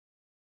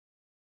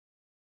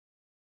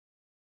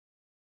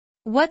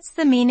What's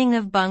the meaning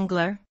of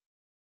bungler?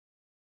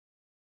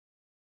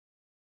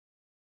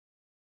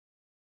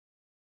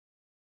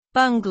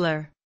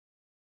 Bungler.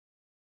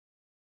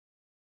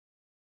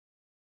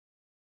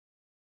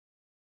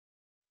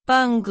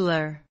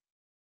 Bungler.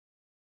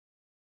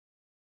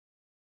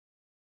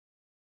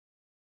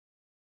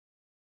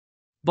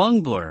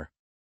 Bungler.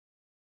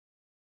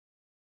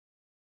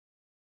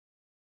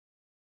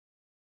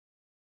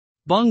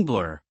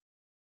 Bungler.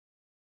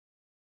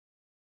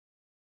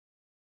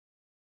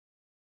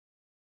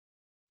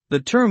 The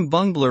term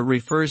bungler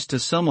refers to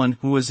someone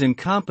who is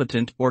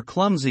incompetent or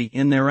clumsy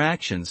in their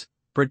actions,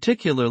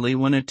 particularly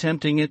when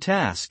attempting a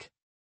task.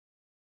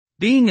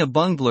 Being a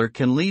bungler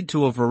can lead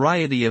to a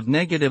variety of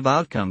negative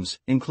outcomes,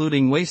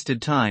 including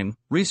wasted time,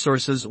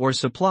 resources or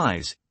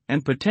supplies,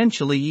 and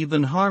potentially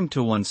even harm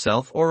to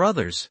oneself or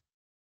others.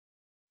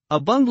 A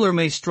bungler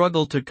may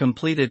struggle to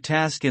complete a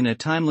task in a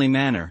timely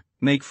manner,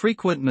 make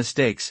frequent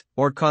mistakes,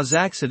 or cause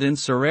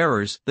accidents or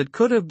errors that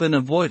could have been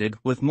avoided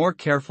with more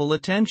careful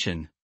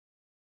attention.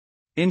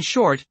 In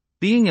short,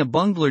 being a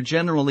bungler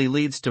generally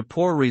leads to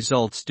poor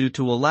results due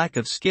to a lack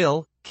of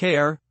skill,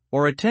 care,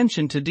 or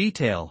attention to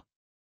detail.